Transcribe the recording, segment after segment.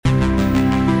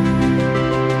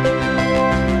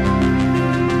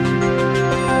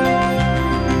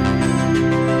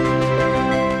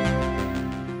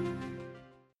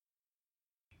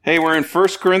Hey, we're in 1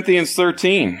 Corinthians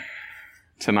 13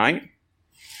 tonight.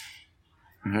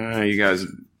 You guys,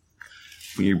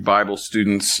 you Bible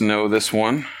students know this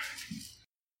one.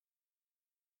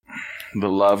 The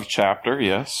love chapter,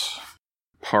 yes.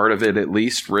 Part of it at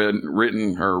least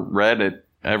read at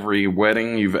every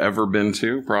wedding you've ever been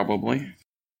to, probably.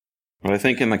 But I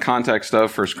think in the context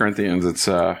of 1 Corinthians, it's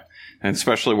and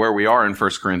especially where we are in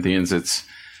 1 Corinthians, it's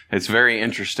very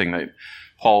interesting that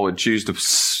Paul would choose to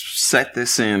set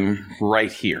this in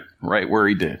right here, right where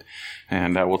he did.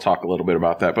 And we'll talk a little bit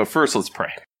about that. But first, let's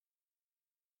pray.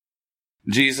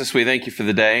 Jesus, we thank you for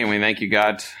the day, and we thank you,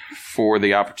 God, for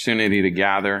the opportunity to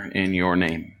gather in your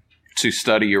name, to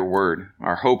study your word.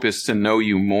 Our hope is to know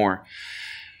you more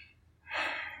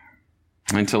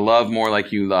and to love more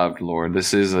like you loved, Lord.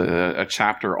 This is a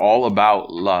chapter all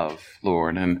about love,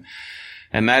 Lord, and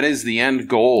that is the end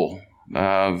goal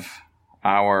of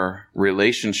our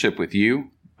relationship with you,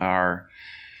 of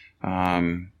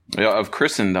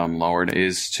Christendom, Lord,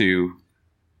 is to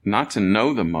not to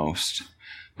know the most,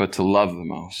 but to love the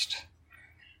most.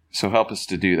 So help us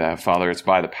to do that, Father. It's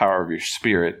by the power of your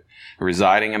Spirit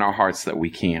residing in our hearts that we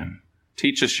can.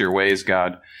 Teach us your ways,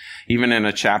 God, even in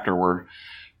a chapter where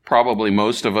probably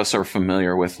most of us are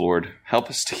familiar with, Lord. Help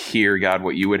us to hear, God,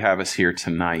 what you would have us hear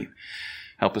tonight.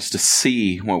 Help us to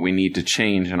see what we need to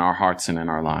change in our hearts and in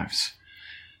our lives,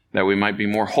 that we might be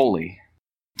more holy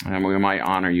and we might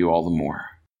honor you all the more.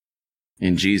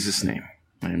 In Jesus' name,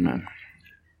 amen.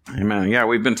 Amen. Yeah,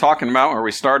 we've been talking about, or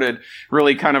we started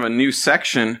really kind of a new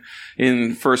section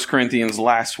in 1 Corinthians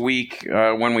last week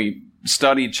when we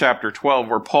studied chapter 12,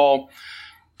 where Paul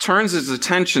turns his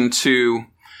attention to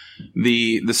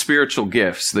the spiritual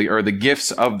gifts, the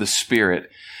gifts of the Spirit.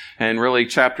 And really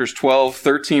chapters 12,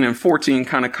 13, and 14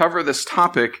 kind of cover this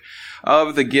topic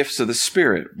of the gifts of the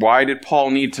Spirit. Why did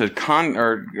Paul need to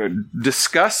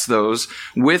discuss those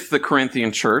with the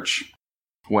Corinthian church?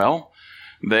 Well,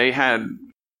 they had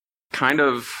kind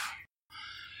of,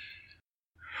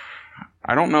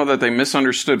 I don't know that they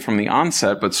misunderstood from the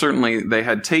onset, but certainly they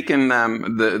had taken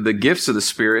them, the gifts of the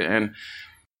Spirit,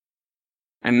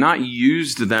 and not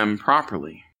used them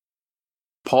properly.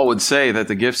 Paul would say that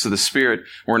the gifts of the Spirit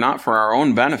were not for our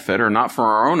own benefit or not for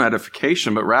our own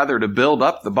edification, but rather to build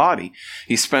up the body.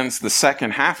 He spends the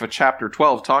second half of chapter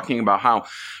 12 talking about how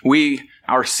we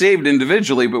are saved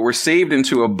individually, but we're saved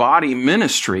into a body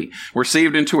ministry. We're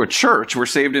saved into a church. We're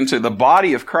saved into the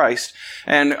body of Christ.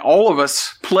 And all of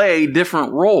us play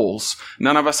different roles.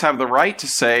 None of us have the right to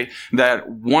say that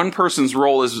one person's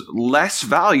role is less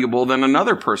valuable than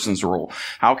another person's role.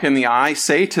 How can the eye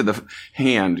say to the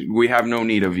hand, we have no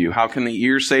need of you? How can the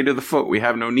ear say to the foot, we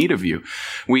have no need of you?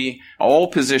 All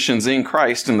positions in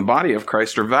Christ, in the body of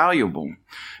Christ, are valuable.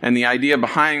 And the idea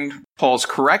behind Paul's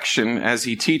correction, as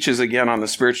he teaches again on the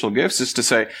spiritual gifts, is to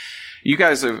say, you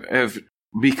guys have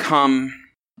become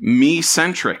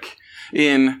me-centric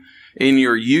in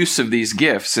your use of these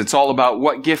gifts. It's all about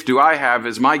what gift do I have?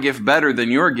 Is my gift better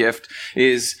than your gift?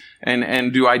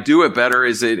 And do I do it better?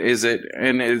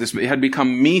 And it had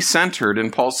become me-centered.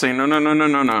 And Paul's saying,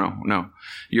 no.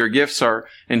 Your gifts are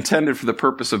intended for the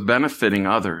purpose of benefiting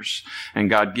others. And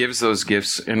God gives those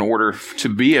gifts in order to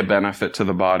be a benefit to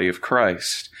the body of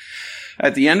Christ.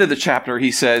 At the end of the chapter, he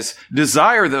says,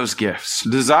 desire those gifts.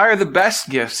 Desire the best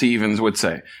gifts, he even would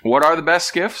say. What are the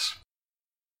best gifts?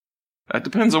 That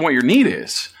depends on what your need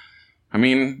is. I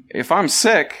mean, if I'm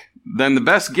sick, then the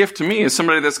best gift to me is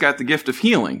somebody that's got the gift of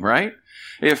healing, right?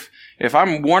 If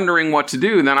I'm wondering what to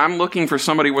do, then I'm looking for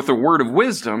somebody with a word of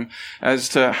wisdom as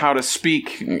to how to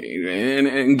speak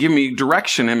and give me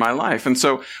direction in my life. And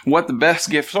so what the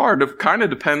best gifts are kind of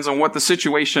depends on what the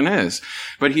situation is.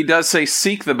 But he does say,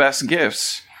 seek the best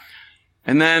gifts.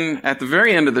 And then at the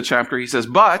very end of the chapter, he says,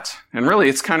 but, and really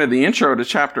it's kind of the intro to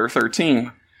chapter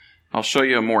 13, I'll show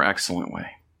you a more excellent way.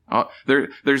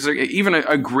 There's even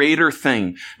a greater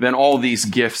thing than all these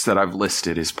gifts that I've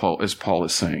listed, as Paul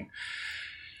is saying.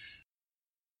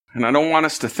 And I don't want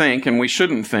us to think, and we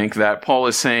shouldn't think, that Paul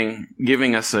is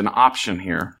giving us an option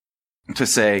here to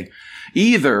say,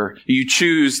 either you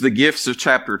choose the gifts of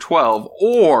chapter 12,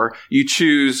 or you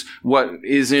choose what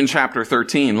is in chapter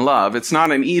 13, love. It's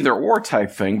not an either or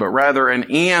type thing, but rather an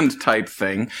and type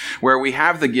thing, where we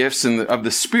have the gifts of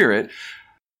the Spirit,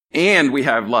 and we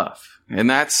have love. And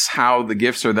that's how the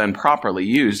gifts are then properly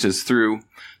used, is through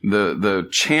the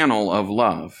channel of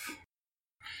love.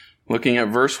 Looking at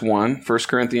verse 1, 1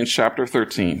 Corinthians chapter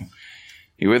 13.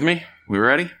 You with me? We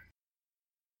ready?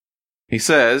 He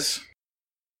says,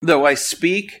 though I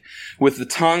speak with the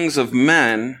tongues of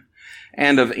men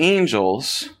and of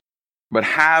angels, but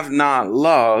have not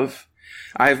love,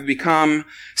 I have become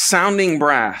sounding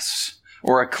brass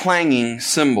or a clanging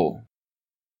cymbal.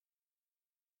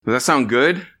 Does that sound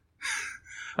good?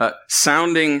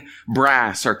 Sounding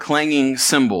brass or clanging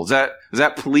cymbals. Is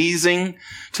that pleasing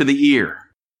to the ear?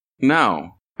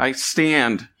 No. I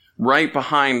stand right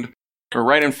behind or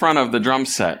right in front of the drum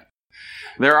set.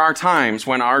 There are times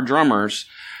when our drummers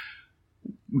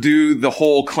do the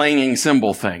whole clanging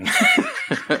cymbal thing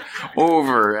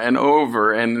over and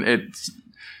over, and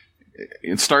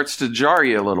it starts to jar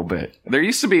you a little bit. There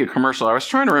used to be a commercial. I was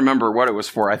trying to remember what it was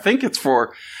for. I think it's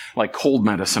for like cold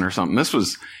medicine or something. This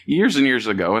was years and years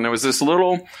ago, and there was this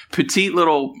petite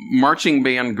little marching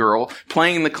band girl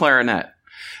playing the clarinet.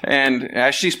 And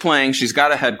as she's playing, she's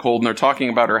got a head cold, and they're talking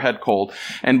about her head cold.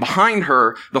 And behind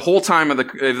her, the whole time of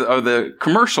the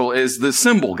commercial is the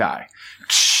cymbal guy.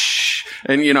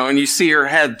 And, and you see her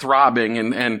head throbbing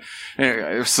and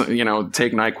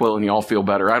take NyQuil and you all feel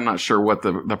better. I'm not sure what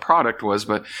the product was,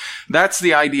 but that's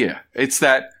the idea. It's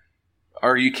that,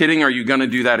 are you kidding? Are you going to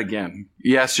do that again?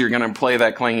 Yes, you're going to play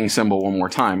that clanging cymbal one more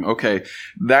time. Okay,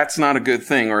 that's not a good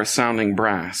thing, or a sounding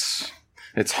brass.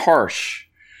 It's harsh.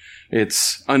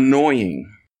 It's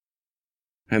annoying.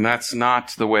 And that's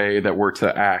not the way that we're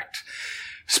to act,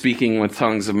 speaking with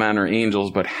tongues of men or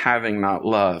angels, but having not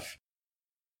love.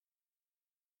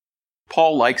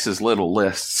 Paul likes his little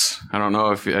lists. I don't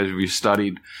know if you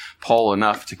studied Paul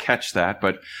enough to catch that,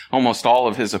 but almost all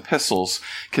of his epistles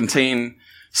contain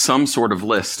some sort of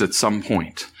list at some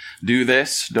point. Do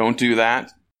this, don't do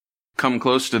that. Come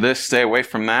close to this, stay away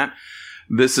from that.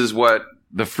 This is what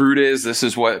the fruit is. This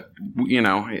is what,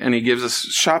 and he gives us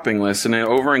shopping lists. And then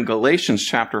over in Galatians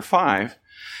chapter 5,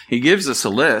 he gives us a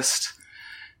list,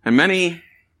 and many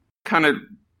kind of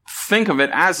think of it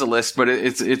as a list, but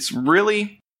it's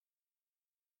really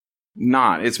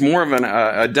not. It's more of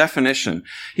a definition.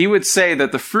 He would say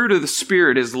that the fruit of the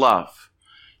Spirit is love.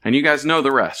 And you guys know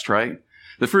the rest, right?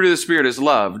 The fruit of the Spirit is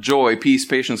love, joy, peace,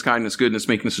 patience, kindness, goodness,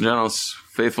 meekness, gentleness,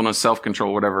 faithfulness,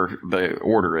 self-control, whatever the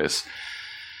order is.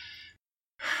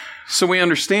 So we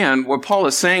understand what Paul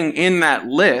is saying in that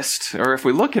list, or if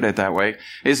we look at it that way,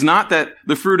 is not that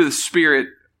the fruit of the Spirit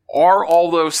are all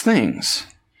those things.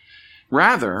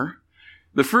 Rather,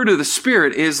 the fruit of the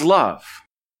Spirit is love.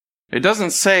 It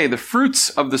doesn't say the fruits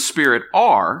of the Spirit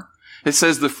are. It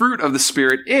says the fruit of the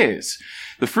Spirit is.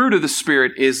 The fruit of the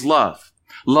Spirit is love.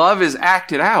 Love is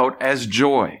acted out as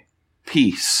joy,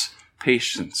 peace,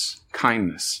 patience,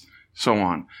 kindness, so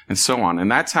on and so on.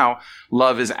 And that's how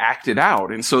love is acted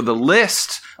out. And so the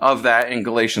list of that in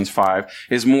Galatians 5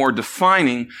 is more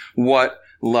defining what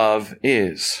love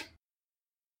is.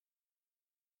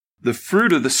 The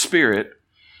fruit of the Spirit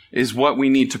is what we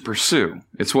need to pursue.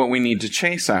 It's what we need to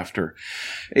chase after.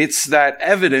 It's that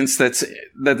evidence that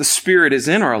the Spirit is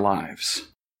in our lives.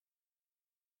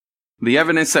 The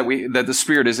evidence that the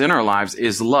Spirit is in our lives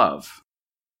is love.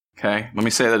 Okay? Let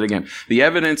me say that again. The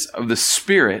evidence of the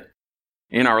Spirit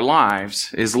in our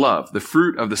lives is love. The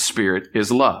fruit of the Spirit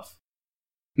is love,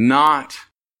 not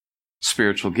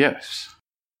spiritual gifts.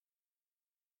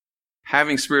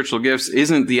 Having spiritual gifts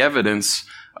isn't the evidence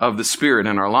of the Spirit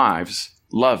in our lives.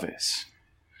 Love is.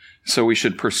 So we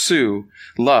should pursue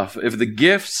love. If the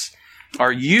gifts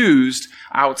are used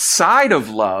outside of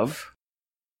love,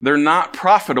 they're not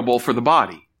profitable for the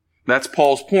body. That's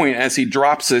Paul's point as he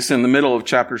drops this in the middle of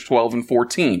chapters 12 and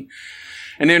 14.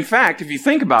 And in fact, if you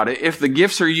think about it, if the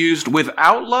gifts are used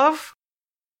without love,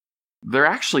 they're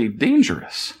actually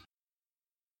dangerous.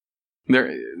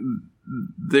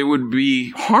 They would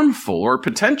be harmful or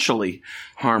potentially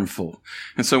harmful.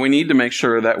 And so we need to make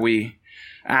sure that we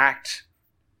act,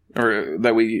 or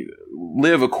that we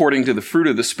live according to the fruit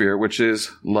of the Spirit, which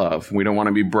is love. We don't want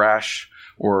to be brash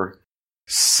or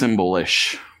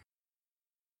symbolish.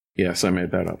 Yes, I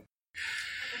made that up.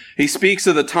 He speaks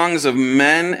of the tongues of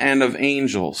men and of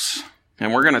angels.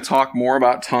 And we're going to talk more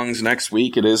about tongues next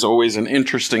week. It is always an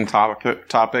interesting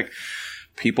topic.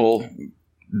 People,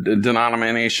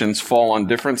 denominations fall on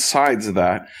different sides of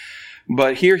that.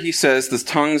 But here he says the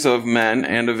tongues of men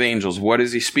and of angels. What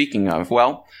is he speaking of?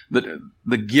 Well,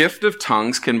 the gift of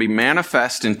tongues can be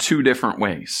manifest in two different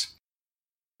ways.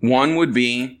 One would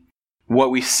be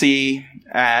what we see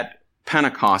at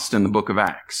Pentecost in the book of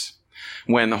Acts,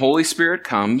 when the Holy Spirit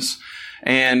comes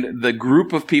and the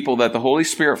group of people that the Holy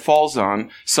Spirit falls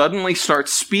on suddenly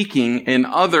starts speaking in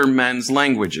other men's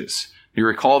languages. You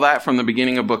recall that from the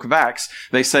beginning of the book of Acts.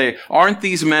 They say, aren't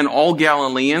these men all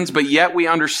Galileans, but yet we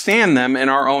understand them in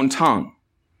our own tongue.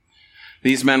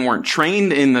 These men weren't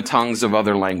trained in the tongues of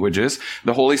other languages.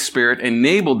 The Holy Spirit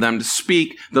enabled them to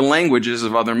speak the languages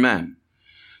of other men.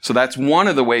 So that's one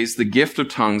of the ways the gift of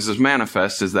tongues is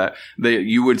manifest, is that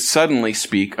you would suddenly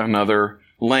speak another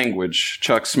language.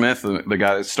 Chuck Smith, the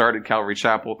guy that started Calvary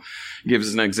Chapel,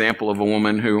 gives an example of a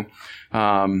woman who,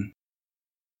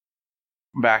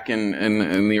 back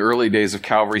in the early days of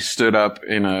Calvary, stood up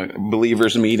in a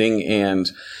believers meeting, and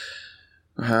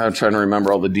I'm trying to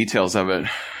remember all the details of it,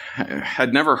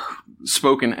 had never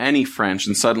spoken any French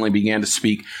and suddenly began to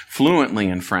speak fluently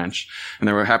in French. And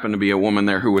there happened to be a woman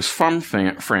there who was from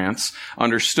France,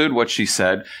 understood what she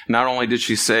said. Not only did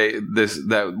she say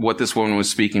that what this woman was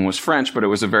speaking was French, but it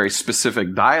was a very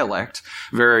specific dialect,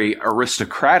 very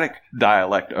aristocratic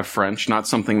dialect of French, not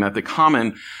something that the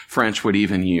common French would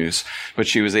even use. But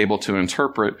she was able to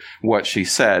interpret what she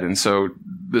said. And so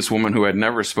this woman who had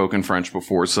never spoken French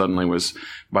before suddenly was,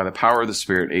 by the power of the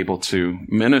Spirit, able to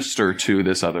minister to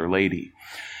this other lady.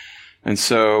 And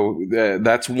so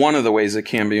that's one of the ways it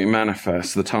can be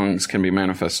manifest. The tongues can be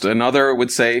manifest. Another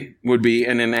would be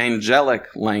in an angelic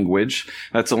language.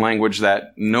 That's a language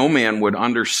that no man would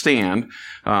understand.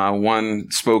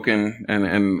 One spoken,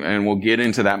 and we'll get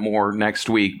into that more next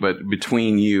week, but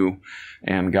between you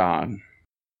and God.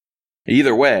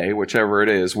 Either way, whichever it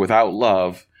is, without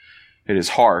love, it is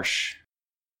harsh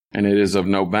and it is of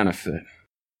no benefit.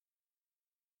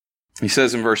 He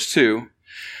says in verse 2,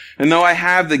 "And though I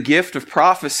have the gift of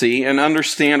prophecy and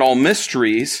understand all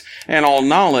mysteries and all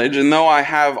knowledge, and though I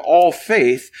have all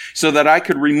faith so that I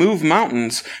could remove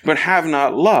mountains, but have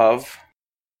not love,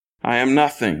 I am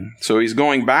nothing." So he's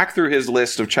going back through his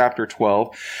list of chapter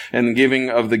 12 and giving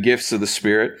of the gifts of the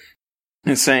Spirit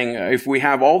and saying, if we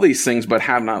have all these things but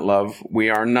have not love, we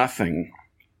are nothing.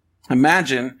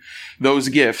 Imagine those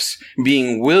gifts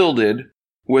being wielded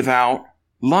without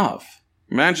love.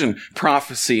 Imagine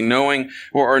prophecy, knowing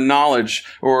or knowledge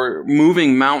or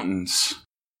moving mountains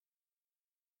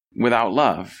without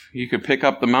love. You could pick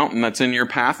up the mountain that's in your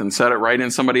path and set it right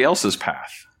in somebody else's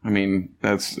path. I mean,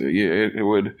 it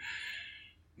would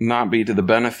not be to the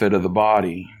benefit of the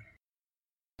body.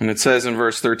 And it says in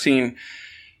verse 13,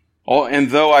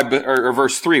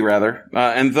 verse 3 rather,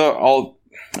 and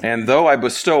though I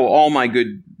bestow all my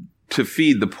good to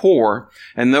feed the poor,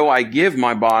 and though I give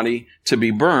my body to be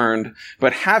burned,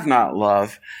 but have not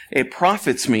love, it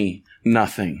profits me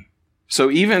nothing.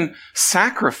 So even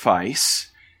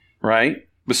sacrifice, right?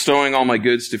 Bestowing all my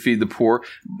goods to feed the poor,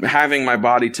 having my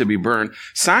body to be burned,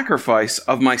 sacrifice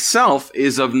of myself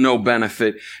is of no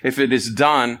benefit if it is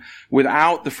done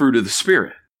without the fruit of the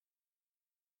Spirit.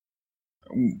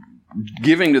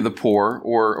 Giving to the poor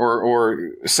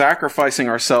or sacrificing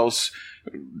ourselves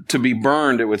to be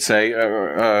burned, it would say,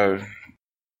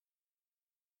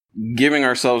 giving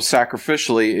ourselves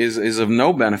sacrificially is of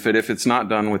no benefit if it's not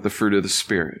done with the fruit of the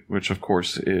Spirit, which of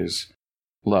course is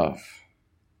love.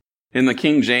 In the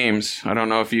King James, I don't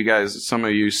know if some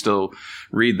of you still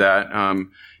read that.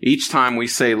 Each time we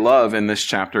say love in this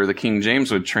chapter, the King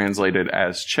James would translate it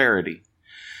as charity.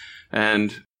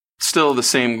 And still the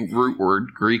same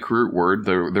Greek root word.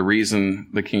 The reason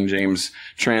the King James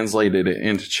translated it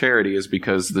into charity is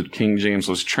because the King James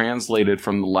was translated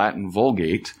from the Latin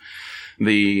Vulgate.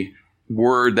 The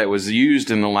word that was used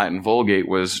in the Latin Vulgate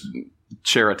was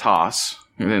charitas,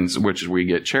 which we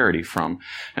get charity from.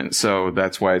 And so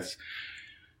that's why it's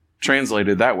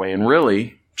translated that way. And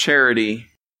really, charity,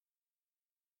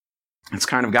 it's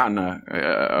kind of gotten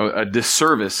a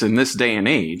disservice in this day and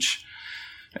age,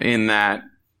 in that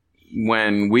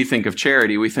when we think of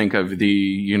charity, we think of the,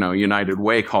 United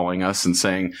Way calling us and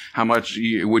saying, how much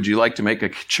would you like to make a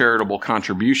charitable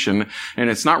contribution? And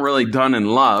it's not really done in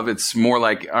love. It's more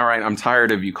like, all right, I'm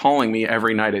tired of you calling me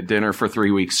every night at dinner for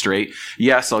 3 weeks straight.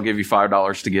 Yes, I'll give you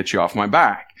 $5 to get you off my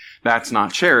back. That's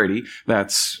not charity.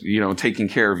 That's, taking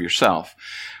care of yourself.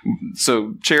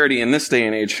 So charity in this day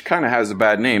and age kind of has a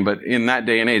bad name, but in that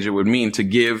day and age, it would mean to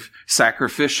give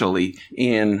sacrificially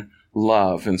in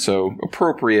love. And so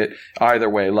appropriate either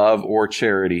way, love or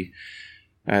charity,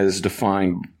 as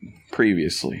defined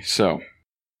previously. So,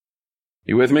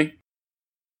 you with me?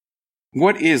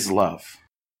 What is love?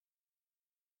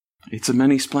 It's a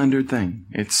many splendored thing.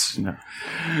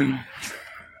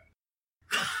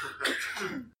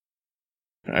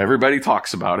 Everybody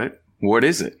talks about it. What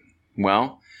is it?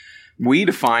 Well, we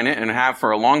define it and have for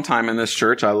a long time in this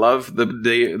church. I love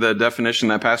the definition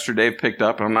that Pastor Dave picked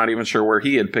up. I'm not even sure where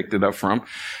he had picked it up from.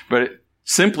 But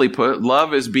simply put,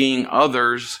 love is being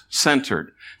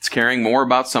others-centered. It's caring more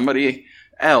about somebody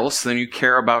else than you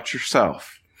care about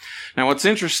yourself. Now, what's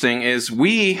interesting is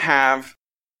we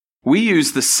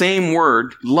use the same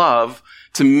word, love,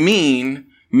 to mean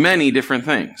many different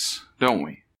things, don't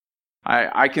we?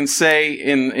 I can say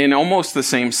in almost the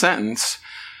same sentence,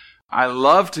 I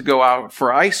love to go out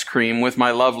for ice cream with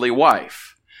my lovely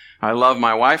wife. I love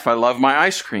my wife. I love my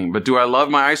ice cream. But do I love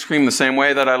my ice cream the same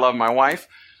way that I love my wife?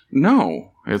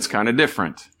 No, it's kind of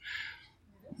different.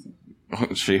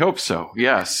 She hopes so,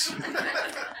 yes.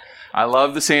 I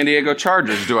love the San Diego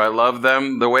Chargers. Do I love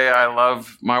them the way I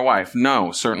love my wife?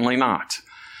 No, certainly not.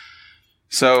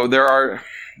 So there are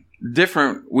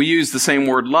we use the same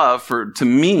word love to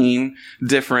mean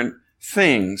different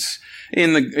things.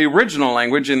 In the original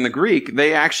language, in the Greek,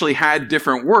 they actually had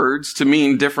different words to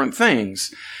mean different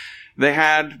things. They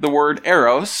had the word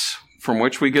eros, from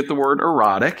which we get the word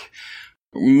erotic,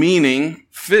 meaning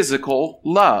physical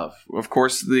love. Of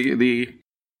course, the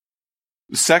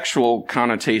sexual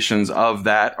connotations of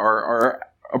that are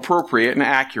appropriate and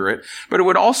accurate, but it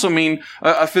would also mean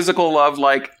a physical love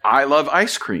like I love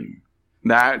ice cream.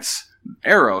 That's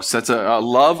eros. That's a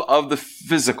love of the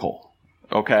physical.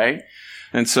 Okay?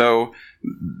 And so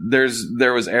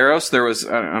there was eros, there was,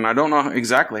 and I don't know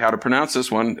exactly how to pronounce this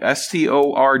one,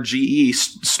 S-T-O-R-G-E,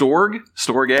 storge?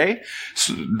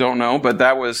 Don't know, but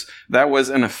that was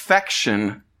an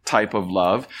affection type of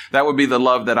love. That would be the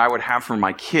love that I would have for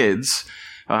my kids,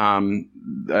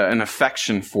 an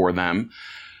affection for them.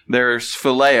 There's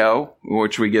phileo,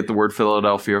 which we get the word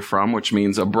Philadelphia from, which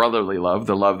means a brotherly love,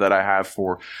 the love that I have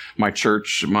for my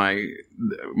church, my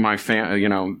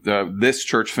this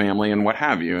church family and what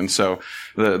have you. And so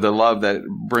the love that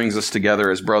brings us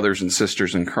together as brothers and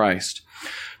sisters in Christ.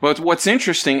 But what's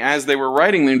interesting, as they were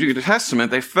writing the New Testament,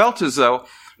 they felt as though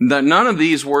that none of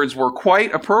these words were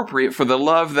quite appropriate for the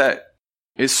love that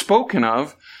is spoken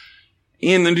of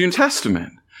in the New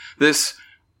Testament. This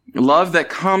love that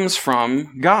comes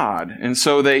from God. And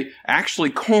so they actually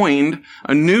coined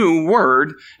a new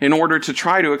word in order to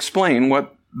try to explain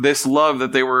what this love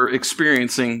that they were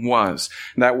experiencing was.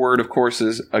 That word, of course,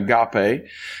 is agape,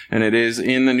 and it is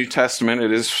in the New Testament. It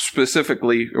was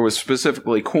specifically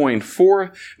coined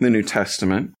for the New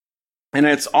Testament. And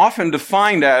it's often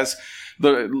defined as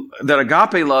that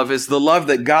agape love is the love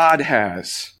that God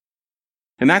has.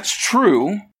 And that's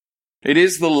true. It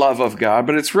is the love of God,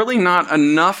 but it's really not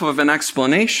enough of an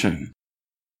explanation.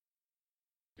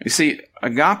 You see,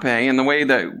 agape, and the way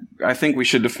that I think we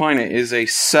should define it, is a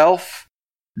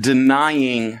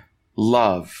self-denying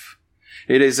love.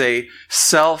 It is a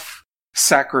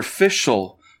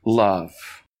self-sacrificial love.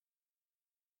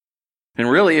 And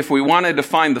really, if we wanted to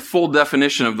find the full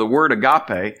definition of the word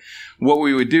agape, what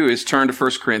we would do is turn to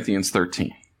 1 Corinthians 13.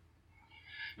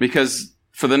 Because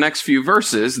for the next few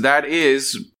verses, that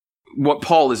is what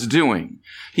Paul is doing.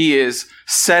 He is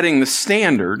setting the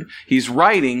standard. He's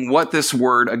writing what this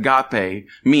word agape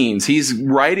means. He's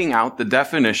writing out the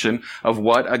definition of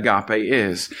what agape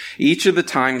is. Each of the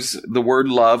times the word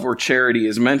love or charity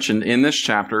is mentioned in this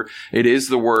chapter, it is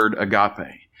the word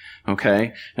agape.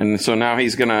 Okay? And so now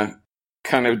he's going to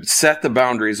kind of set the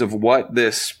boundaries of what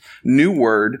this new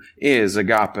word is,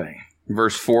 agape.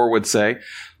 Verse 4 would say,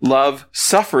 love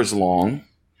suffers long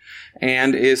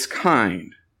and is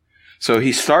kind. So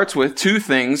he starts with two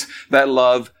things that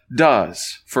love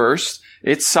does. First,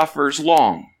 it suffers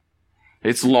long.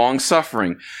 It's long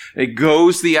suffering. It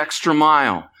goes the extra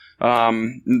mile.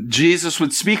 Jesus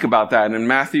would speak about that in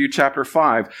Matthew chapter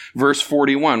 5, verse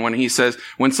 41, when he says,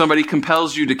 when somebody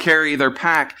compels you to carry their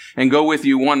pack and go with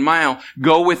you 1 mile,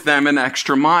 go with them an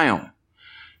extra mile.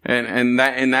 And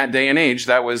that in that day and age,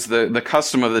 that was the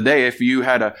custom of the day. If you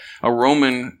had a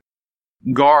Roman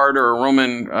guard or a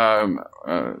Roman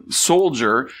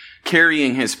soldier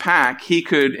carrying his pack, he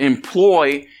could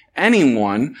employ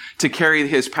anyone to carry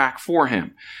his pack for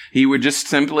him. He would just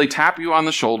simply tap you on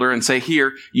the shoulder and say,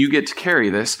 here, you get to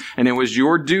carry this. And it was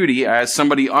your duty as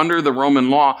somebody under the Roman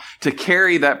law to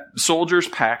carry that soldier's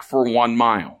pack for 1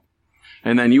 mile.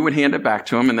 And then you would hand it back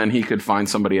to him, and then he could find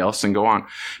somebody else and go on.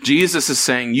 Jesus is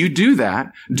saying, you do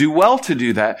that, do well to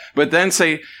do that, but then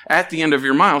say, at the end of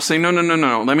your mile, say, no,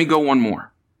 let me go 1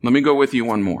 more. Let me go with you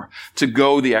 1 more. To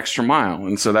go the extra mile.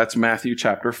 And so that's Matthew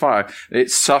chapter 5.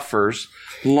 It suffers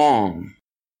long.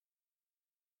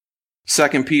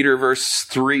 2 Peter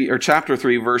chapter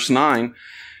 3, verse 9,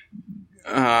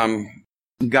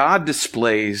 God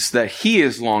displays that he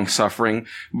is long-suffering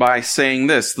by saying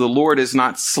this, the Lord is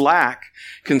not slack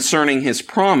concerning his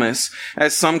promise,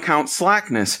 as some count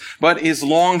slackness, but is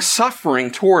long-suffering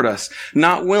toward us,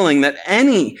 not willing that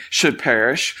any should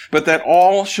perish, but that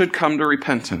all should come to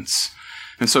repentance.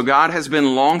 And so God has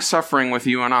been long-suffering with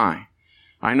you and I.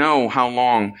 I know how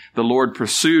long the Lord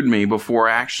pursued me before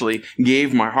I actually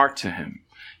gave my heart to him.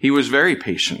 He was very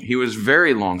patient. He was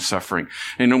very long-suffering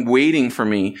and waiting for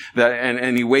me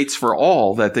and he waits for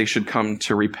all that they should come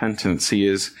to repentance. He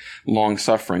is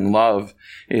long-suffering. Love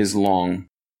is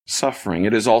long-suffering.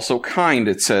 It is also kind,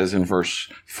 it says in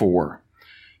verse 4.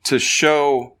 to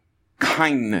show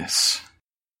kindness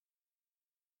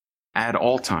at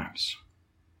all times.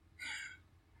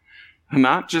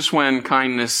 Not just when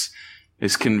kindness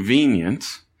is convenient,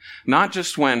 not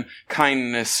just when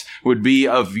kindness would be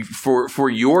for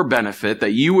your benefit,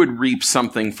 that you would reap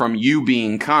something from you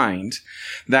being kind.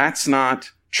 That's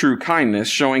not true kindness.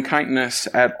 Showing kindness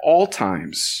at all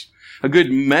times. A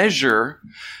good measure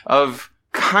of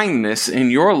kindness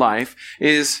in your life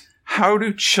is, how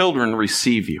do children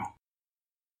receive you?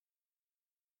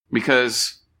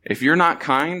 Because if you're not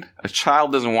kind, a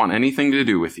child doesn't want anything to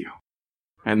do with you.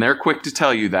 And they're quick to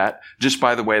tell you that just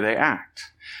by the way they act.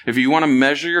 If you want to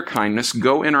measure your kindness,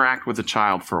 go interact with a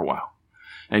child for a while.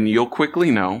 And you'll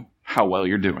quickly know how well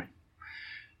you're doing.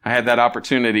 I had that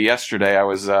opportunity yesterday. I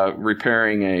was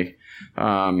repairing a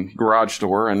garage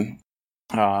door, and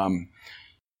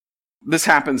this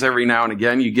happens every now and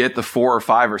again. You get the 4 or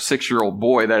 5 or 6-year-old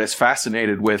boy that is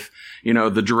fascinated with,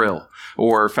 the drill,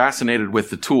 or fascinated with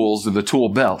the tools or the tool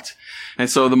belt. And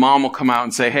so the mom will come out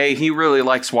and say, hey, he really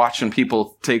likes watching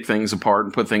people take things apart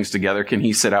and put things together. Can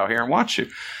he sit out here and watch you?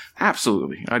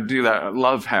 Absolutely. I do that. I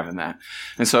love having that.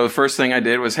 And so the first thing I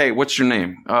did was, hey, what's your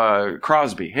name?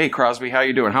 Crosby. Hey, Crosby, how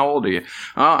you doing? How old are you?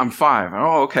 Oh, I'm 5.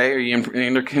 Oh, okay. Are you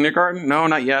in kindergarten? No,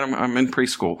 not yet. I'm in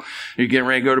preschool. Are you getting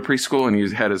ready to go to preschool? And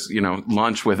he had his,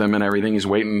 lunch with him and everything. He's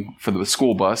waiting for the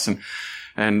school bus.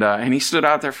 And he stood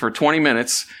out there for 20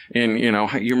 minutes in,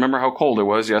 you remember how cold it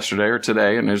was yesterday or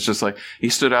today. And it's just like, he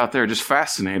stood out there just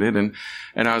fascinated.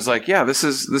 And I was like, yeah, this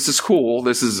is cool.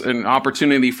 This is an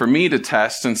opportunity for me to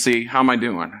test and see how am I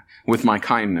doing with my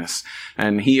kindness.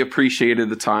 And he appreciated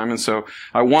the time. And so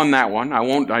I won that one.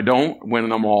 I don't win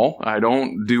them all. I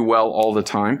don't do well all the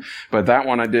time, but that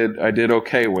one I did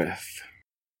okay with.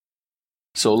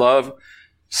 So love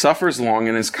suffers long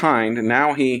and is kind. And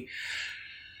now he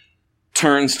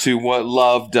turns to what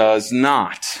love does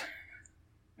not.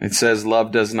 It says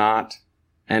love does not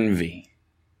envy.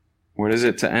 What is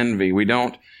it to envy?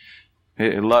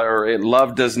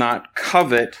 Love does not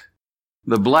covet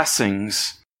the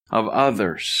blessings of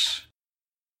others.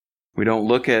 We don't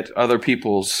look at other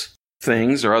people's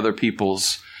things or other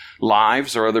people's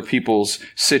lives or other people's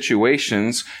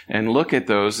situations and look at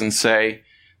those and say,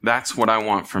 that's what I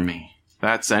want for me.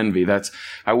 That's envy.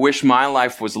 I wish my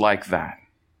life was like that.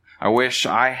 I wish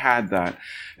I had that.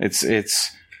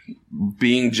 It's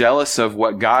being jealous of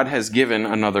what God has given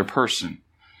another person.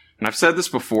 And I've said this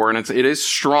before, and it is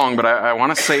strong, but I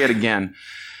want to say it again.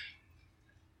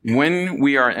 When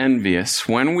we are envious,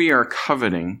 when we are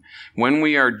coveting, when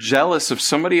we are jealous of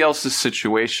somebody else's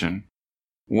situation,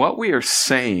 what we are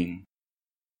saying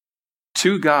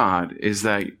to God is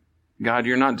that, God,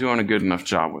 you're not doing a good enough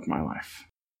job with my life.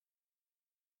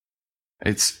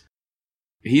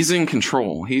 He's in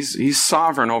control. He's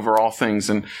sovereign over all things,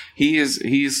 and he's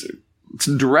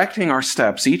directing our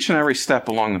steps, each and every step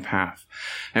along the path.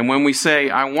 And when we say,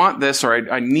 I want this,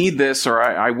 or I need this, or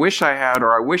I wish I had,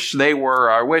 or I wish they were,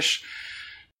 or I wish,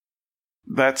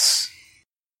 that's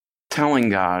telling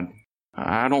God,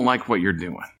 I don't like what you're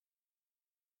doing.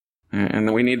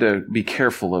 And we need to be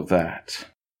careful of that.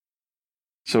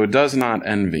 So it does not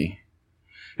envy.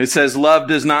 It says love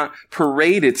does not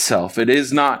parade itself. It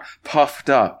is not puffed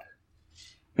up.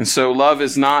 And so love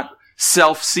is not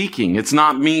self-seeking. It's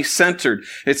not me-centered.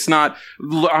 It's not,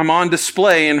 I'm on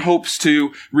display in hopes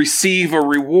to receive a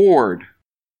reward.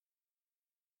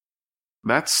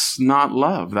 That's not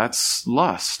love. That's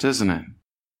lust, isn't it?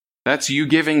 That's you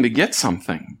giving to get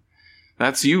something.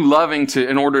 That's you loving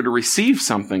in order to receive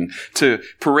something. To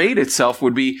parade itself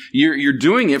would be, you're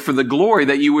doing it for the glory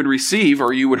that you would receive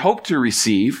or you would hope to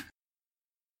receive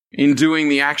in doing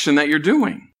the action that you're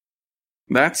doing.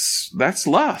 That's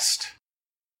lust.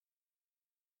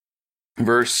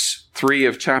 Verse 3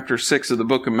 of chapter 6 of the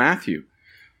book of Matthew.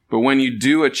 But when you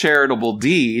do a charitable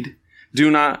deed, do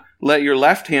not let your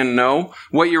left hand know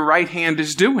what your right hand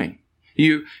is doing.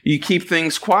 You keep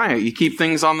things quiet. You keep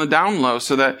things on the down low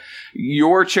so that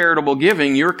your charitable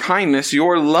giving, your kindness,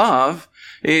 your love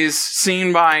is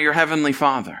seen by your heavenly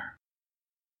Father.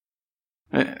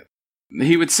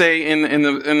 He would say in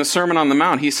the Sermon on the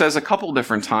Mount, he says a couple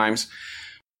different times,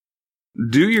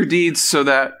 do your deeds so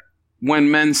that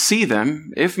when men see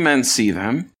them, if men see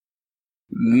them,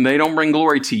 they don't bring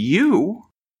glory to you,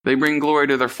 they bring glory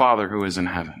to their Father who is in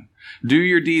heaven. Do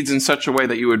your deeds in such a way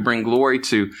that you would bring glory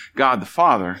to God the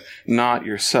Father, not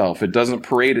yourself. It doesn't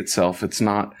parade itself. It's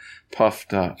not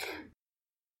puffed up.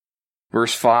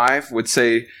 Verse 5 would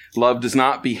say, love does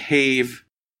not behave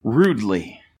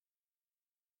rudely.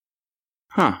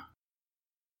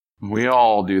 We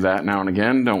all do that now and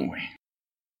again, don't we?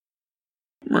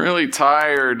 I'm really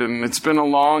tired and it's been a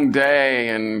long day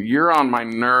and you're on my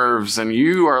nerves and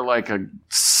you are like a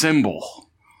cymbal.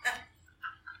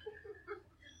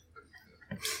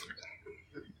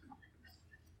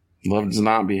 Love does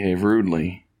not behave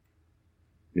rudely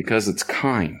because it's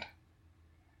kind.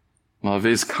 Love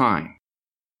is kind.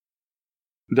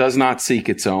 Does not seek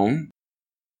its own.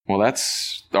 Well,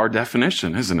 that's our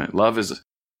definition, isn't it? Love is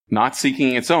not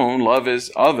seeking its own. Love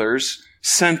is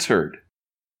others-centered.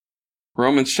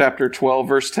 Romans chapter 12,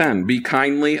 verse 10. Be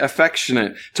kindly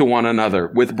affectionate to one another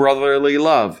with brotherly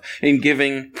love, in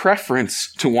giving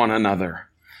preference to one another.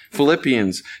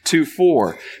 Philippians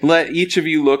 2:4. Let each of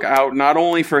you look out not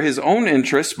only for his own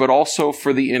interest, but also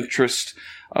for the interest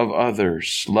of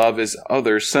others. Love is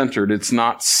others-centered. It's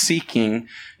not seeking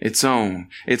its own.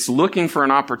 It's looking for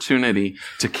an opportunity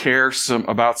to care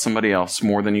about somebody else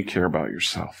more than you care about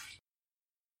yourself.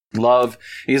 Love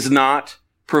is not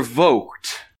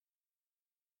provoked.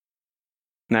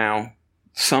 Now,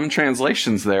 some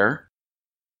translations there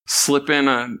slip in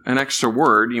an extra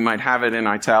word. You might have it in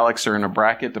italics or in a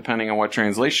bracket, depending on what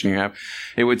translation you have.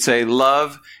 It would say,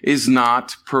 love is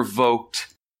not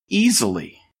provoked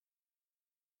easily.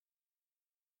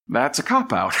 That's a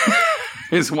cop-out,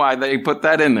 is why they put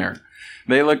that in there.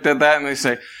 They looked at that and they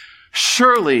say,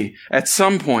 surely at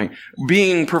some point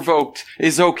being provoked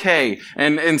is okay.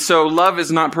 And so love is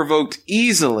not provoked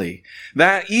easily.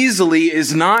 That easily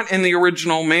is not in the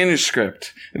original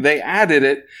manuscript. They added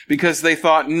it because they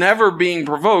thought never being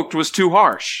provoked was too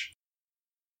harsh.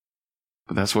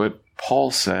 But that's what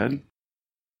Paul said.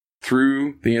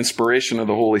 Through the inspiration of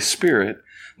the Holy Spirit,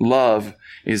 love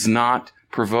is not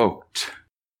provoked.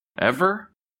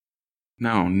 Ever?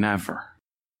 No, never.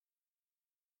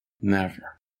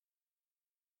 Never.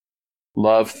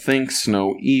 Love thinks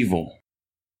no evil.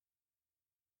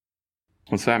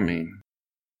 What's that mean?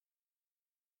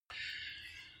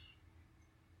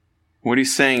 What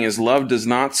he's saying is love does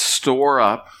not store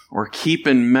up or keep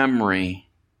in memory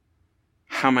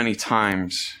how many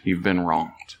times you've been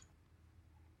wronged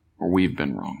or we've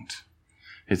been wronged.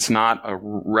 It's not a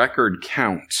record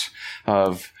count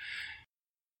of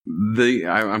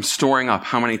I'm storing up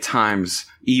how many times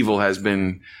evil has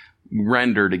been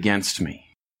rendered against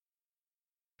me.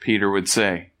 Peter would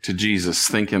say to Jesus,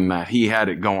 thinking that he had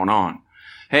it going on.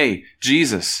 Hey,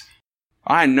 Jesus,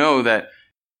 I know that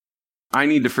I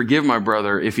need to forgive my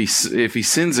brother if he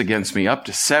sins against me up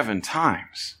to 7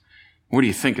 times. What do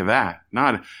you think of that?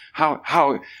 Not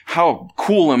how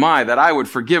cool am I that I would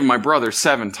forgive my brother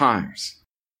 7 times?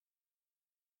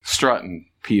 Strutting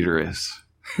Peter is.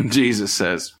 Jesus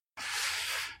says,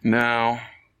 no,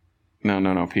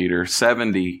 Peter.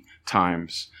 70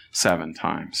 times, 7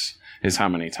 times is how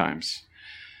many times?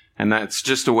 And that's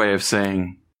just a way of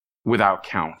saying without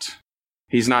count.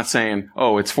 He's not saying,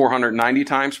 oh, it's 490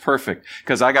 times? Perfect.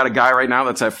 Because I got a guy right now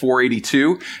that's at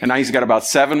 482, and now he's got about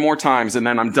 7 more times, and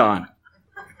then I'm done.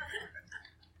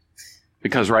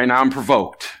 Because right now I'm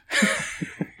provoked.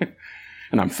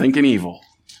 And I'm thinking evil.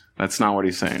 That's not what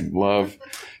he's saying. Love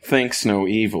thinks no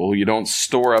evil. You don't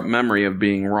store up memory of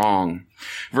being wrong.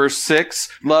 Verse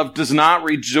 6, love does not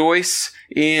rejoice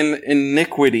in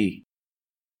iniquity.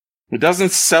 It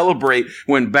doesn't celebrate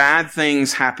when bad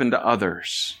things happen to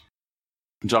others.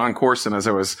 John Corson, as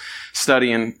I was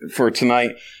studying for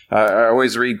tonight, I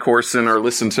always read Corson or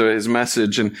listen to his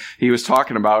message, and he was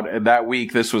talking about that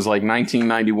week, this was like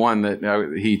 1991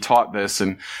 that he taught this,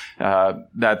 and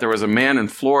that there was a man in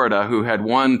Florida who had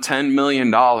won $10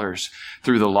 million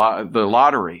through the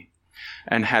lottery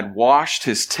and had washed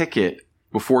his ticket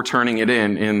before turning it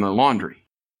in the laundry.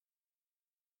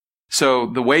 So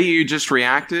the way you just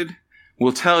reacted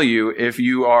will tell you if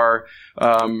you are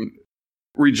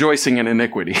rejoicing in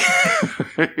iniquity.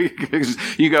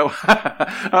 You go,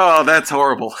 oh, that's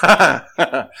horrible.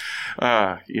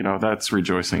 That's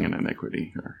rejoicing in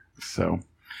iniquity. So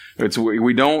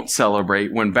we don't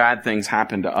celebrate when bad things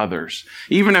happen to others.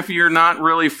 Even if you're not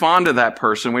really fond of that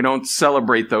person, we don't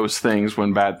celebrate those things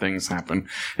when bad things happen.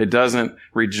 It doesn't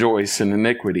rejoice in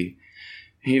iniquity.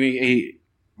 He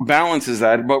balances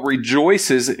that, but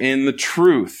rejoices in the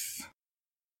truth.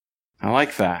 I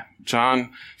like that. John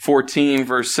 14,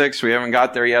 verse 6. We haven't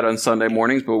got there yet on Sunday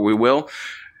mornings, but we will.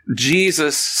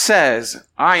 Jesus says,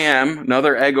 I am,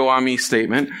 another ego eimi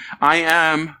statement, I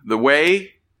am the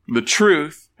way, the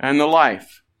truth, and the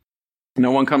life.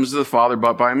 No one comes to the Father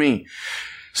but by me.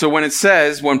 So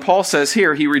when Paul says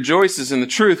here, he rejoices in the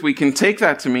truth, we can take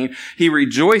that to mean he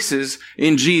rejoices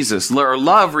in Jesus. Or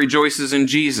love rejoices in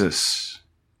Jesus.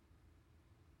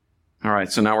 All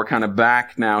right, so now we're kind of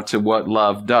back now to what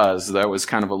love does. That was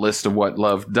kind of a list of what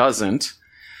love doesn't.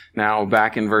 Now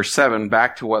back in verse 7,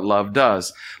 back to what love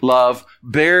does. Love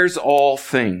bears all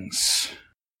things.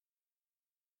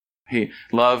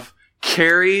 Love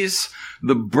carries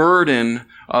the burden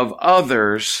of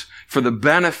others for the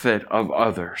benefit of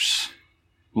others.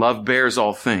 Love bears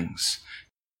all things.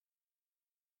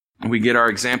 We get our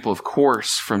example, of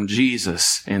course, from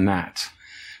Jesus in that.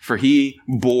 For he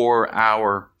bore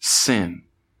our sin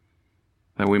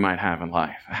that we might have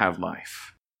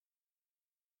life.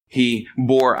 He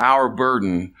bore our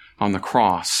burden on the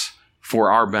cross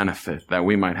for our benefit that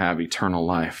we might have eternal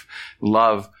life.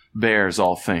 Love bears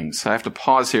all things. I have to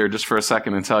pause here just for a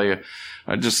second and tell you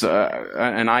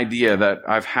an idea that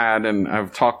I've had, and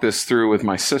I've talked this through with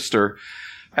my sister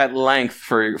at length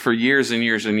for years and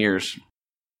years and years.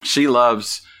 She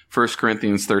loves 1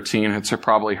 Corinthians 13. It's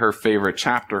probably her favorite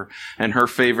chapter. And her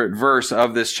favorite verse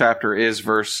of this chapter is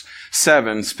verse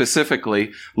 7,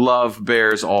 specifically, love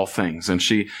bears all things. And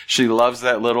she loves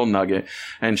that little nugget.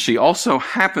 And she also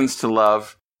happens to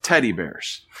love teddy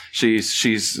bears.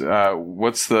 She's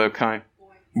what's the kind?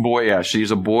 Boy, yeah,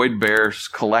 she's a Boyd Bears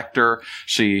collector.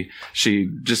 She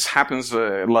just happens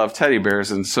to love teddy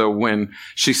bears. And so when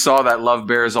she saw that love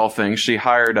bears all things, she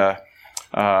hired a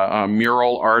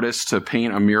mural artist to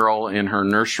paint a mural in her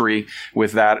nursery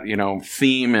with that,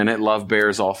 theme in it, love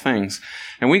bears all things.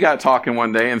 And we got talking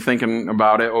one day and thinking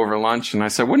about it over lunch. And I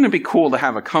said, wouldn't it be cool to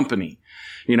have a company,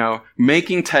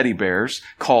 making teddy bears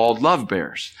called love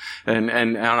bears? And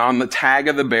on the tag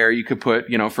of the bear, you could put,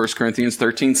 1 Corinthians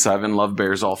 13:7, love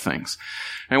bears all things.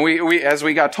 And we, as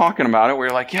we got talking about it, we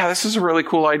were like, yeah, this is a really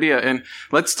cool idea. And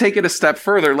let's take it a step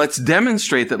further. Let's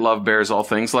demonstrate that love bears all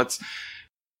things.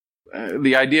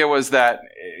 The idea was that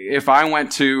if I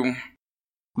went to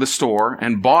the store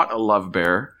and bought a love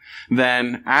bear,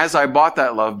 then as I bought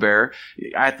that love bear,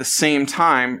 at the same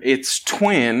time, its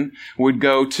twin would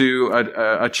go to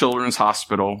a children's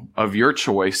hospital of your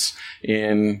choice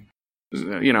in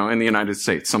the United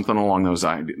States, something along those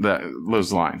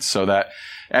lines, so that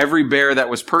every bear that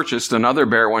was purchased, another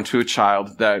bear went to a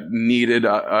child that needed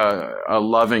a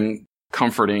loving,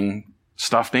 comforting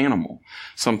stuffed animal,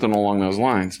 something along those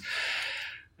lines.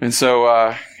 And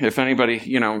so, if anybody,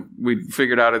 we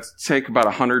figured out it'd take about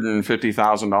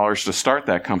 $150,000 to start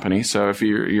that company. So if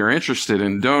you're interested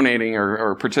in donating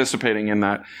or participating in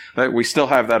that we still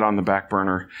have that on the back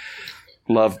burner.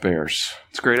 Love bears.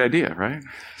 It's a great idea, right?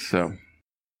 So,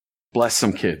 bless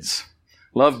some kids.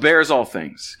 Love bears all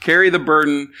things. Carry the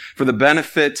burden for the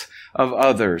benefit of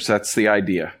others. That's the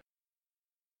idea.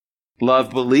 Love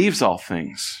believes all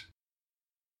things.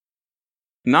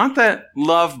 Not that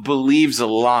love believes a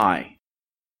lie,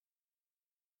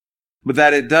 but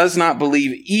that it does not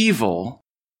believe evil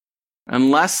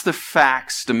unless the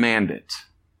facts demand it.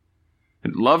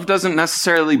 Love doesn't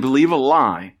necessarily believe a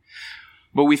lie,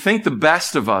 but we think the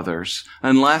best of others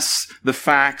unless the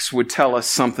facts would tell us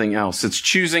something else. It's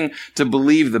choosing to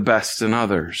believe the best in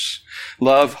others.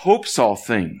 Love hopes all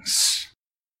things.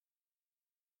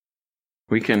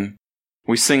 We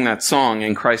sing that song,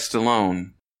 In Christ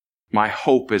Alone. My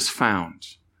hope is found.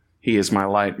 He is my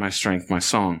light, my strength, my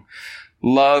song.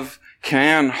 Love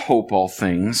can hope all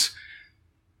things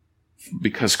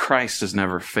because Christ has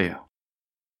never failed.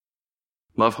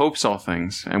 Love hopes all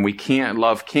things, and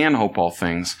love can hope all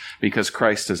things because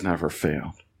Christ has never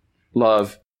failed.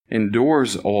 Love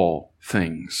endures all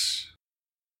things.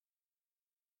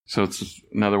 So it's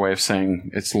another way of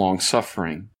saying it's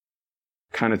long-suffering,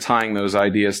 kind of tying those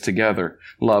ideas together.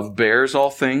 Love bears all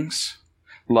things.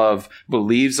 Love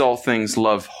believes all things.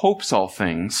 Love hopes all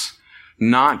things,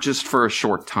 not just for a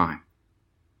short time,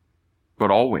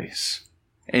 but always.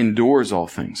 Endures all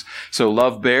things. So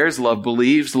love bears, love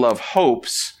believes, love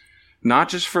hopes, not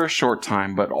just for a short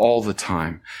time, but all the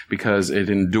time, because it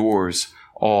endures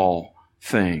all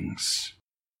things.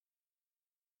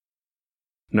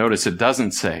 Notice it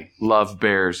doesn't say love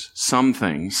bears some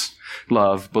things,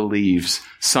 love believes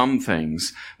some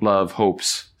things, love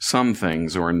hopes some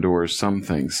things, or endures some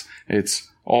things. It's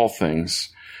all things.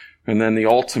 And then the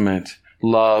ultimate,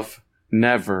 love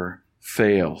never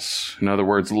fails. In other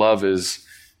words, love is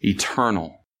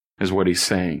eternal, is what he's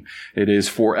saying. It is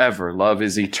forever. Love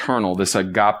is eternal, this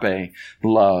agape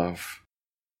love.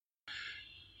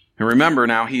 And remember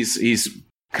now, he's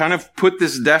kind of put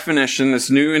this definition, this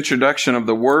new introduction of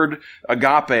the word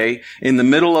agape in the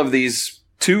middle of these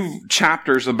 2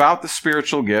 chapters about the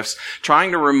spiritual gifts,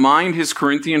 trying to remind his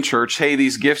Corinthian church, hey,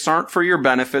 these gifts aren't for your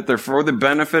benefit, they're for the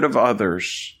benefit of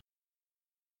others.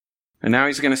 And now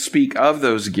he's going to speak of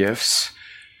those gifts.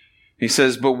 He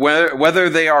says, but whether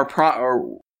there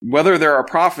are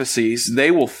prophecies,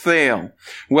 they will fail.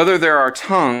 Whether there are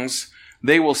tongues,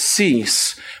 they will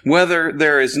cease. Whether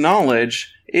there is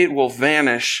knowledge, it will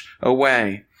vanish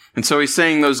away. And so he's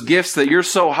saying those gifts that you're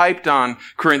so hyped on,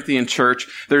 Corinthian church,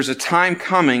 there's a time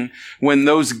coming when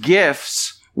those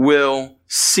gifts will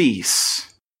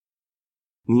cease.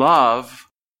 Love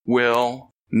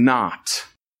will not.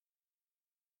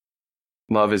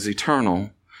 Love is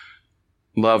eternal.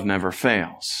 Love never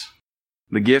fails.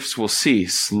 The gifts will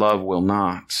cease. Love will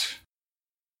not.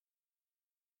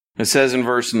 It says in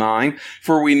verse 9,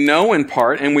 "For we know in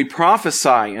part and we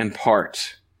prophesy in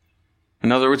part."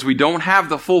 In other words, we don't have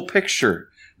the full picture,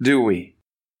 do we?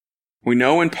 We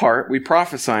know in part, we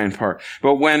prophesy in part.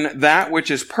 But when that which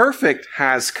is perfect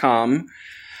has come,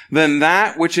 then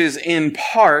that which is in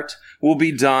part will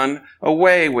be done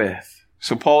away with.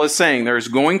 So Paul is saying there is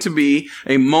going to be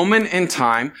a moment in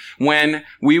time when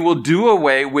we will do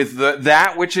away with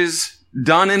that which is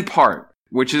done in part,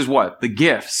 which is what? The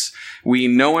gifts. We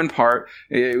know in part,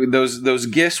 those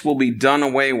gifts will be done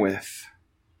away with.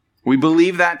 We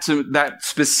believe that to that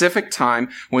specific time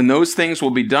when those things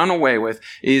will be done away with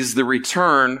is the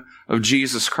return of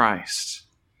Jesus Christ.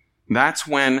 That's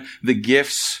when the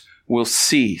gifts will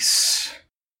cease.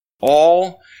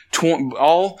 All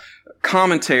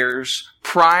commentators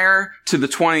prior to the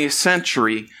 20th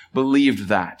century believed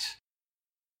that.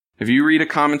 If you read a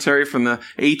commentary from the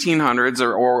 1800s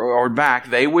or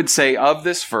back, they would say of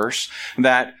this verse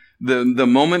that the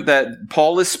moment that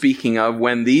Paul is speaking of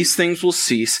when these things will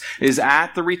cease is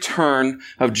at the return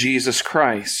of Jesus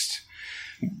Christ.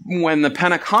 When the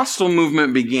Pentecostal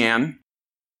movement began,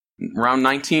 around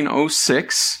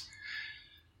 1906,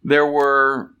 there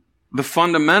were the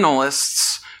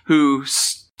fundamentalists who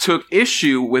took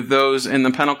issue with those in the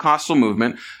Pentecostal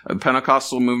movement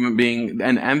being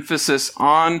an emphasis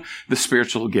on the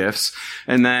spiritual gifts.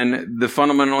 And then the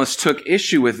fundamentalists took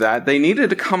issue with that. They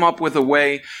needed to come up with a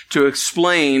way to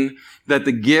explain that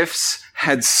the gifts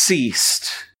had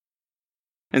ceased.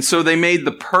 And so they made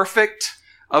the perfect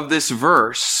of this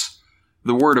verse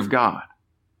the Word of God.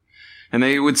 And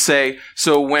they would say,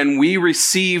 so when we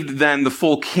received then the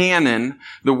full canon,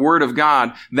 the Word of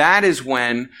God, that is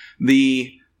when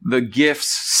the gifts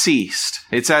ceased.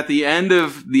 It's at the end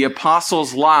of the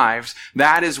apostles' lives,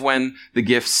 that is when the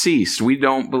gifts ceased. We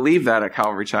don't believe that at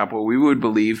Calvary Chapel. We would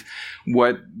believe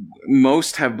what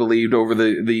most have believed over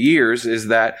the years is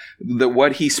that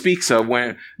what he speaks of,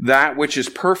 when that which is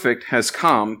perfect has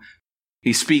come,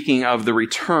 he's speaking of the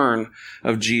return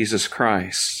of Jesus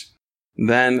Christ.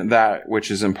 Then that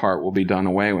which is in part will be done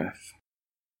away with.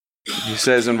 He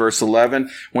says in verse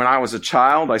 11, "When I was a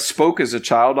child, I spoke as a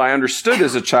child, I understood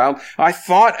as a child, I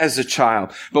thought as a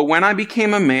child. But when I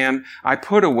became a man, I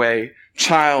put away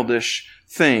childish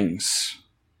things."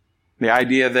 The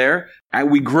idea there,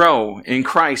 we grow in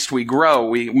Christ, we grow,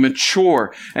 we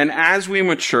mature. And as we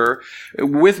mature,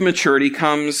 with maturity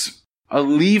comes a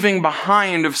leaving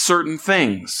behind of certain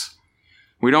things.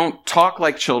 We don't talk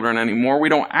like children anymore. We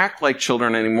don't act like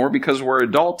children anymore because we're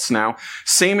adults now.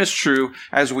 Same is true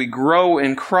as we grow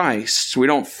in Christ. We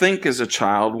don't think as a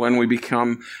child when we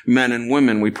become men and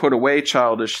women. We put away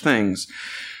childish things.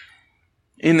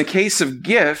 In the case of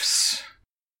gifts,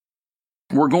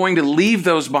 we're going to leave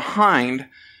those behind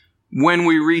when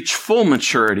we reach full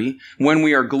maturity, when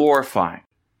we are glorified.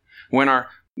 When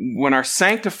our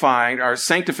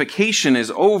sanctification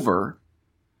is over,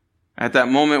 at that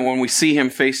moment when we see him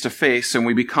face to face and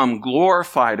we become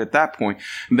glorified at that point,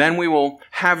 then we will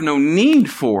have no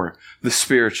need for the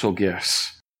spiritual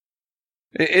gifts.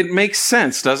 It makes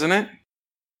sense, doesn't it?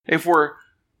 He's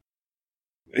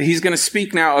going to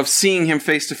speak now of seeing him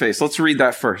face to face. Let's read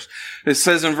that first. It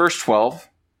says in verse 12,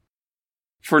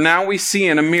 "For now we see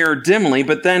in a mirror dimly,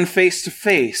 but then face to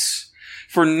face.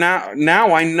 For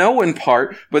now I know in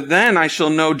part, but then I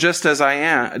shall know just as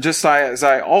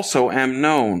I also am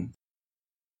known."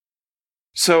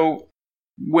 So,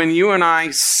 when you and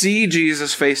I see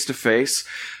Jesus face to face,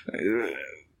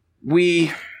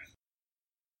 we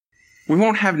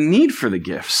won't have need for the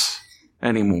gifts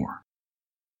anymore.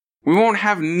 We won't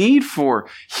have need for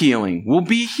healing. We'll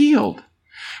be healed.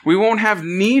 We won't have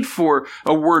need for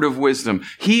a word of wisdom.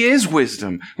 He is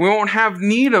wisdom. We won't have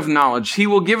need of knowledge. He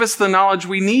will give us the knowledge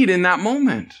we need in that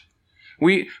moment.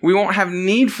 We won't have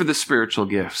need for the spiritual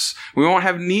gifts. We won't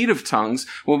have need of tongues.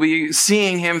 We'll be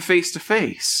seeing him face to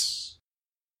face.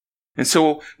 And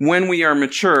so when we are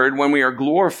matured, when we are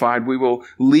glorified, we will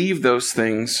leave those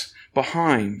things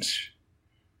behind.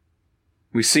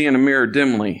 We see in a mirror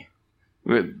dimly.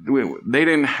 They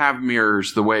didn't have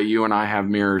mirrors the way you and I have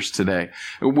mirrors today.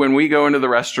 When we go into the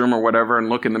restroom or whatever and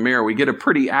look in the mirror, we get a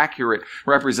pretty accurate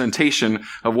representation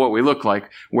of what we look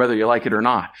like, whether you like it or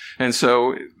not. And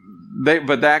so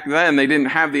But back then, they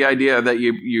didn't have the idea that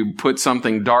you put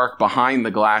something dark behind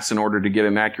the glass in order to get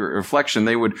an accurate reflection.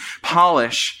 They would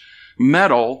polish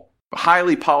metal.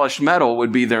 Highly polished metal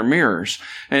would be their mirrors.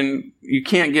 And you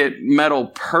can't get metal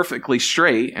perfectly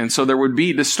straight, and so there would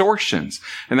be distortions.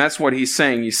 And that's what he's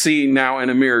saying. You see now in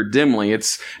a mirror dimly.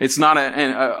 It's not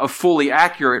a fully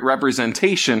accurate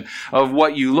representation of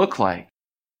what you look like.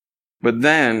 But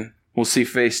then we'll see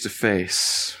face to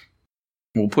face.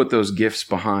 We'll put those gifts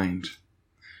behind.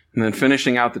 And then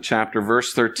finishing out the chapter,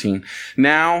 verse 13.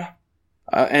 Now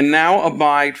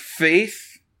abide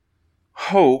faith,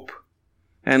 hope,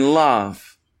 and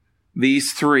love,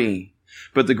 these three.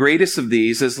 But the greatest of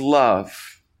these is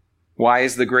love. Why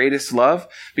is the greatest love?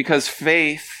 Because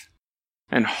faith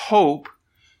and hope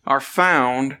are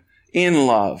found in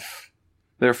love.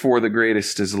 Therefore, the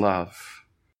greatest is love.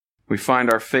 We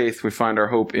find our faith, we find our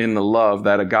hope in the love,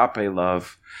 that agape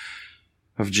love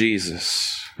of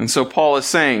Jesus. And so Paul is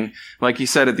saying, like he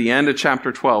said at the end of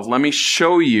chapter 12, let me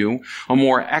show you a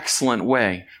more excellent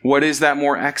way. What is that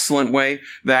more excellent way?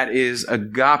 That is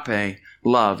agape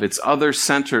love. It's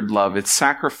other-centered love. It's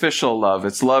sacrificial love.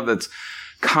 It's love that's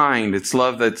kind. It's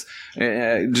love that's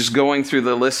just going through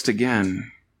the list again.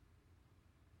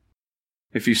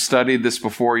 If you've studied this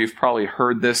before, you've probably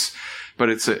heard this, but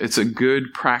it's a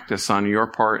good practice on your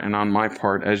part and on my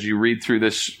part as you read through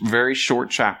this very short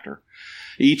chapter.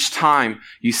 Each time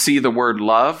you see the word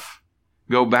love,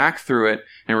 go back through it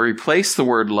and replace the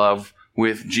word love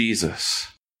with Jesus.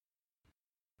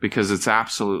 Because it's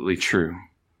absolutely true.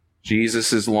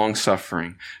 Jesus is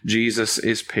long-suffering. Jesus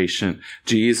is patient.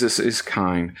 Jesus is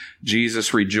kind.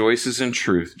 Jesus rejoices in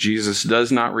truth. Jesus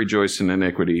does not rejoice in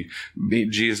iniquity.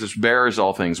 Jesus bears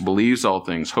all things, believes all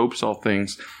things, hopes all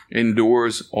things,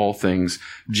 endures all things.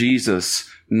 Jesus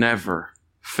never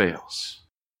fails.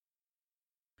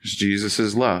 Because Jesus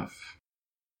is love.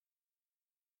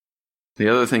 The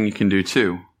other thing you can do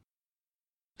too,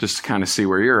 just to kind of see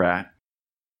where you're at,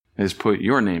 is put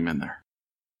your name in there.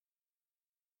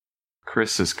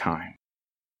 Khris is kind.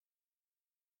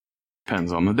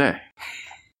 Depends on the day.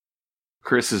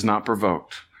 Khris is not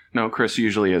provoked. No, Khris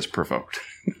usually is provoked.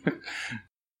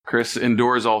 Khris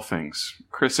endures all things.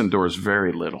 Khris endures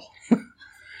very little.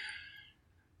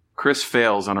 Khris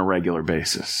fails on a regular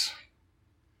basis.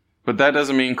 But that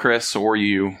doesn't mean Khris or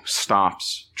you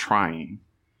stops trying,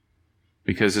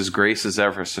 because his grace is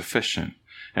ever sufficient.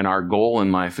 And our goal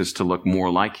in life is to look more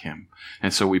like him.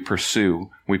 And so we pursue,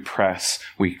 we press,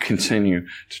 we continue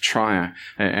to try,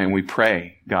 and we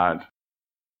pray, God,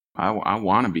 I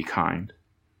want to be kind.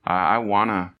 I want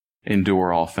to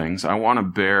endure all things. I want to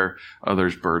bear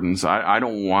others' burdens. I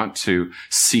don't want to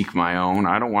seek my own.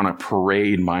 I don't want to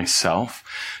parade myself.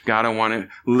 God, I want to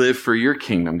live for your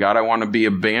kingdom. God, I want to be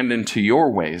abandoned to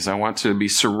your ways. I want to be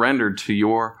surrendered to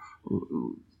your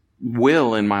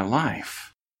will in my life.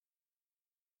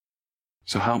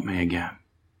 So help me again.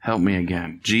 Help me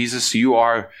again. Jesus, you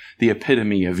are the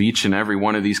epitome of each and every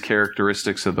one of these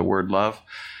characteristics of the word love.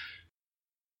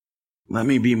 Let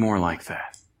me be more like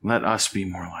that. Let us be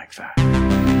more like that.